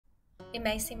It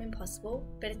may seem impossible,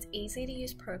 but it's easy to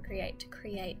use Procreate to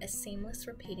create a seamless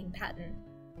repeating pattern.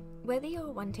 Whether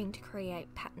you're wanting to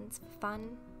create patterns for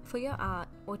fun, for your art,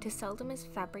 or to sell them as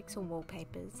fabrics or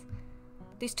wallpapers,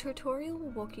 this tutorial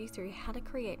will walk you through how to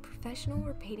create professional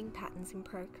repeating patterns in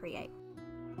Procreate.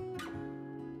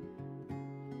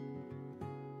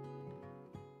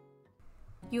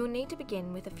 You will need to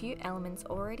begin with a few elements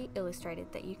already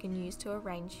illustrated that you can use to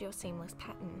arrange your seamless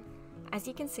pattern. As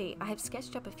you can see, I have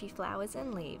sketched up a few flowers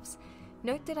and leaves.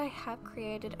 Note that I have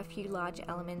created a few large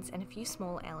elements and a few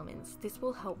small elements. This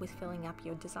will help with filling up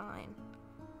your design.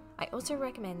 I also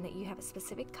recommend that you have a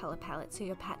specific colour palette so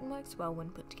your pattern works well when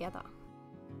put together.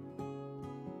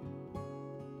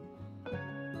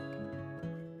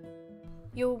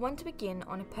 You will want to begin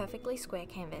on a perfectly square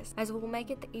canvas, as it will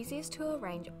make it the easiest to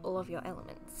arrange all of your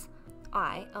elements.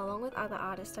 I, along with other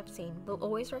artists I've seen, will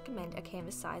always recommend a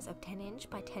canvas size of 10 inch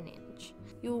by 10 inch.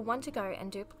 You will want to go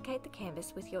and duplicate the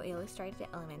canvas with your illustrated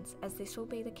elements, as this will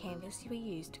be the canvas you will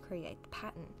use to create the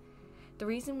pattern. The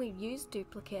reason we've used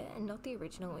duplicate and not the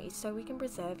original is so we can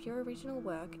preserve your original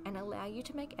work and allow you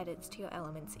to make edits to your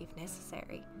elements if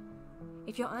necessary.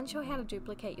 If you're unsure how to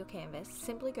duplicate your canvas,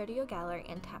 simply go to your gallery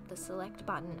and tap the select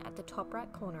button at the top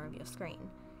right corner of your screen.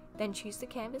 Then choose the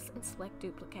canvas and select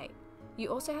duplicate. You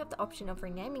also have the option of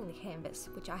renaming the canvas,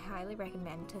 which I highly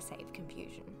recommend to save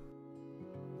confusion.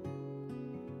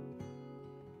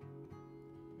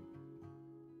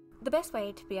 The best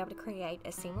way to be able to create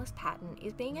a seamless pattern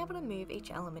is being able to move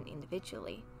each element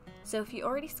individually. So if you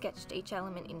already sketched each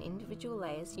element in individual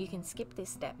layers, you can skip this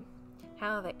step.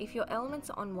 However, if your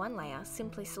elements are on one layer,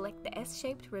 simply select the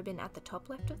S-shaped ribbon at the top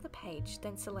left of the page,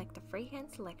 then select the freehand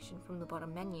selection from the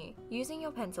bottom menu. Using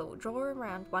your pencil, draw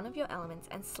around one of your elements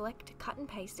and select to cut and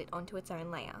paste it onto its own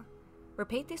layer.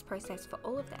 Repeat this process for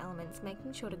all of the elements,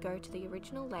 making sure to go to the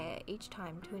original layer each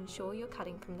time to ensure you're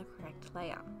cutting from the correct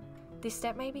layer. This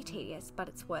step may be tedious, but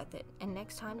it's worth it, and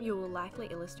next time you will likely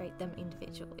illustrate them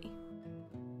individually.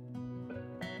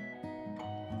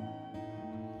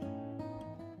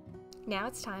 Now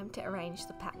it's time to arrange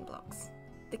the pattern blocks.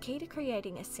 The key to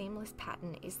creating a seamless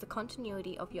pattern is the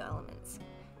continuity of your elements.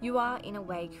 You are, in a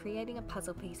way, creating a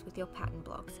puzzle piece with your pattern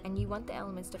blocks, and you want the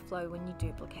elements to flow when you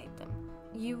duplicate them.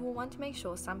 You will want to make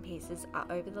sure some pieces are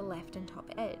over the left and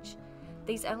top edge.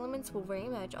 These elements will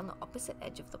re-emerge on the opposite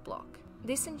edge of the block.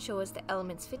 This ensures the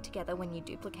elements fit together when you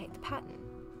duplicate the pattern.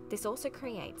 This also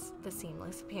creates the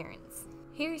seamless appearance.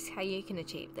 Here is how you can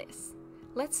achieve this.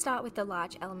 Let's start with the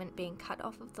large element being cut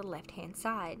off of the left-hand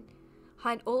side.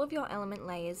 Hide all of your element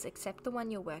layers except the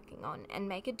one you're working on, and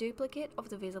make a duplicate of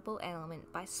the visible element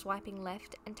by swiping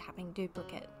left and tapping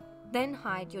duplicate. Then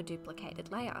hide your duplicated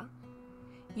layer.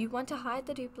 You want to hide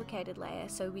the duplicated layer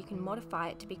so we can modify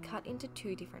it to be cut into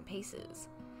two different pieces.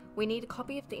 We need a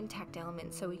copy of the intact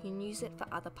element so we can use it for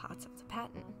other parts of the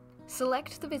pattern.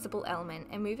 Select the visible element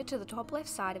and move it to the top left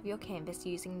side of your canvas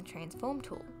using the transform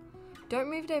tool. Don't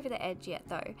move it over the edge yet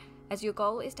though, as your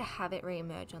goal is to have it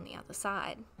re-emerge on the other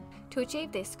side. To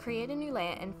achieve this, create a new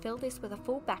layer and fill this with a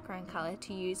full background colour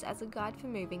to use as a guide for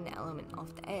moving the element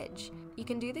off the edge. You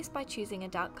can do this by choosing a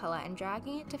dark colour and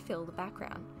dragging it to fill the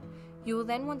background. You will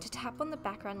then want to tap on the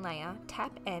background layer,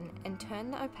 tap N, and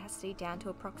turn the opacity down to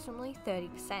approximately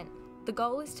 30%. The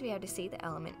goal is to be able to see the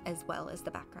element as well as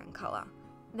the background colour.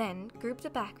 Then, group the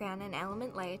background and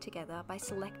element layer together by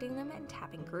selecting them and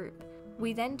tapping group.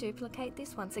 We then duplicate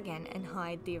this once again and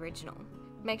hide the original.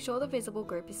 Make sure the visible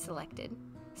group is selected.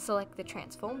 Select the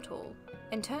transform tool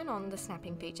and turn on the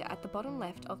snapping feature at the bottom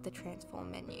left of the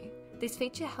transform menu. This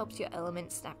feature helps your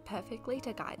element snap perfectly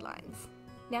to guidelines.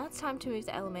 Now it's time to move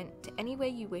the element to anywhere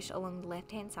you wish along the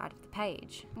left hand side of the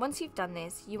page. Once you've done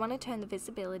this, you want to turn the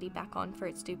visibility back on for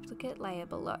its duplicate layer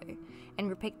below, and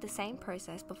repeat the same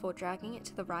process before dragging it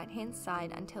to the right hand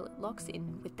side until it locks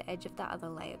in with the edge of the other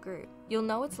layer group. You'll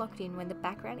know it's locked in when the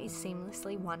background is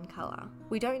seamlessly one colour.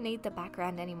 We don't need the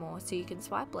background anymore, so you can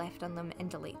swipe left on them and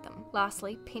delete them.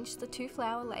 Lastly, pinch the two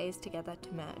flower layers together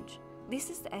to merge. This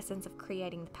is the essence of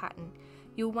creating the pattern.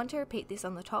 You'll want to repeat this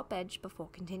on the top edge before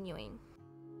continuing.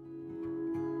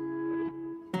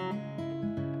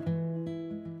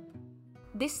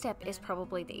 This step is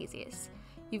probably the easiest.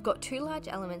 You've got two large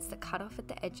elements that cut off at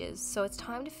the edges, so it's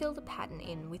time to fill the pattern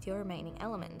in with your remaining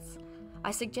elements.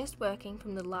 I suggest working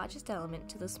from the largest element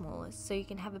to the smallest so you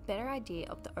can have a better idea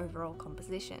of the overall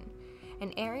composition,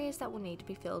 and areas that will need to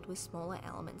be filled with smaller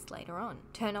elements later on.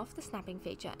 Turn off the snapping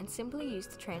feature and simply use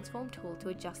the transform tool to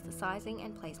adjust the sizing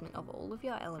and placement of all of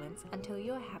your elements until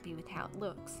you are happy with how it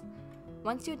looks.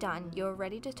 Once you're done, you're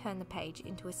ready to turn the page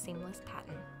into a seamless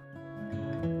pattern.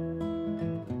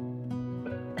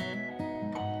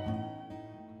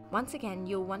 Once again,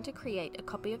 you'll want to create a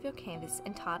copy of your canvas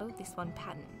and title this one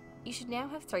Pattern. You should now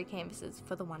have 3 canvases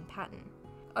for the one pattern.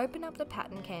 Open up the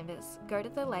pattern canvas, go to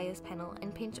the layers panel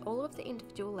and pinch all of the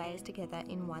individual layers together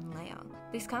in one layer.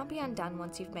 This can't be undone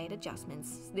once you've made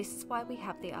adjustments, this is why we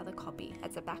have the other copy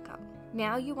as a backup.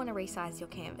 Now you want to resize your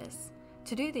canvas.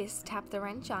 To do this, tap the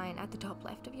wrench iron at the top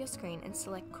left of your screen and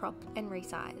select Crop and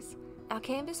Resize. Our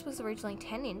canvas was originally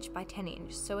 10 inch by 10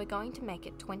 inch, so we're going to make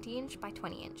it 20 inch by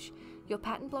 20 inch. Your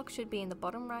pattern block should be in the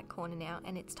bottom right corner now,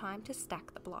 and it's time to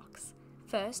stack the blocks.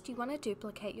 First, you want to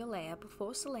duplicate your layer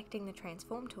before selecting the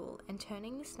transform tool and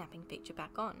turning the snapping feature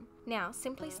back on. Now,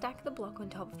 simply stack the block on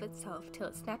top of itself till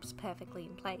it snaps perfectly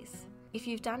in place. If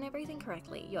you've done everything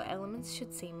correctly, your elements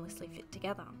should seamlessly fit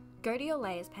together. Go to your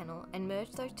layers panel and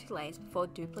merge those 2 layers before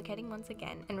duplicating once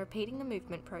again and repeating the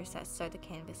movement process so the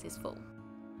canvas is full.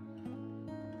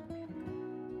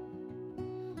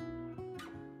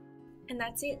 And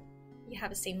that's it. You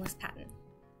have a seamless pattern.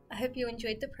 I hope you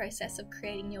enjoyed the process of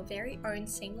creating your very own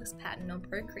seamless pattern on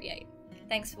Procreate.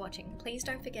 Thanks for watching. Please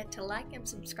don't forget to like and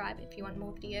subscribe if you want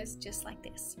more videos just like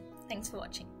this. Thanks for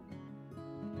watching.